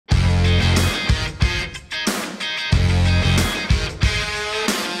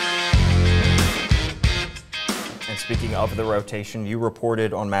Speaking of the rotation, you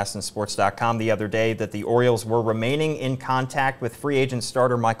reported on MASNsports.com the other day that the Orioles were remaining in contact with free agent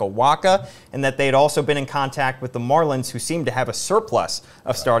starter Michael Wacha, and that they'd also been in contact with the Marlins, who seem to have a surplus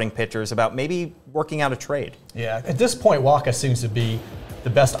of starting pitchers, about maybe working out a trade. Yeah, at this point, Wacha seems to be the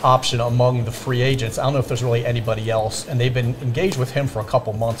best option among the free agents. I don't know if there's really anybody else, and they've been engaged with him for a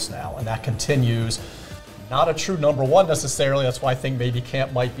couple months now, and that continues. Not a true number one necessarily. That's why I think maybe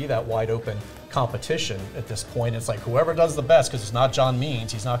camp might be that wide open competition at this point. It's like whoever does the best, because it's not John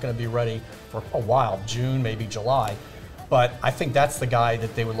Means. He's not going to be ready for a while, June, maybe July. But I think that's the guy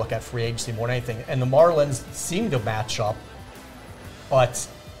that they would look at free agency more than anything. And the Marlins seem to match up, but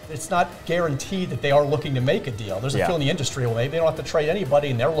it's not guaranteed that they are looking to make a deal. There's a feel in the industry, well, maybe they don't have to trade anybody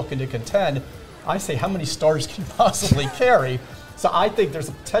and they're looking to contend. I say, how many stars can you possibly carry? So I think there's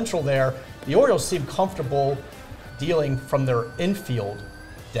a potential there. The Orioles seem comfortable dealing from their infield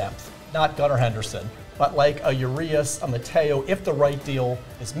depth, not Gunnar Henderson, but like a Urias, a Mateo, if the right deal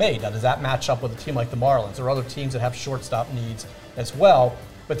is made. Now, does that match up with a team like the Marlins? There are other teams that have shortstop needs as well,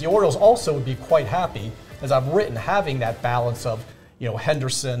 but the Orioles also would be quite happy, as I've written, having that balance of, you know,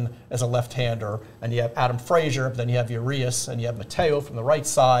 Henderson as a left-hander, and you have Adam Frazier, but then you have Urias, and you have Mateo from the right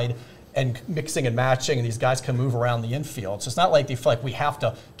side, and mixing and matching, and these guys can move around the infield. So it's not like they feel like we have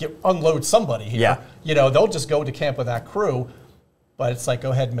to unload somebody here. Yeah. You know, they'll just go to camp with that crew, but it's like,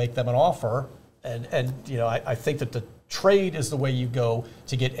 go ahead and make them an offer. And you know, I think that the trade is the way you go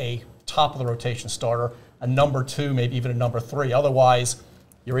to get a top of the rotation starter, a number two, maybe even a number three. Otherwise,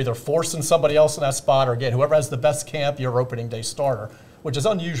 you're either forcing somebody else in that spot, or again, whoever has the best camp, your opening day starter, which is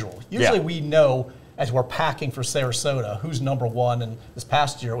unusual. Usually we know, as we're packing for Sarasota, who's number one, and this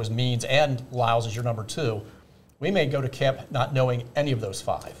past year it was Means and Lyles as your number two. We may go to camp not knowing any of those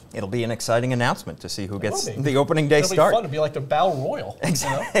five. It'll be an exciting announcement to see who gets the opening day start. It'll be fun to be like the Battle Royal.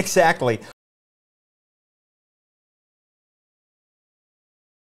 Exactly.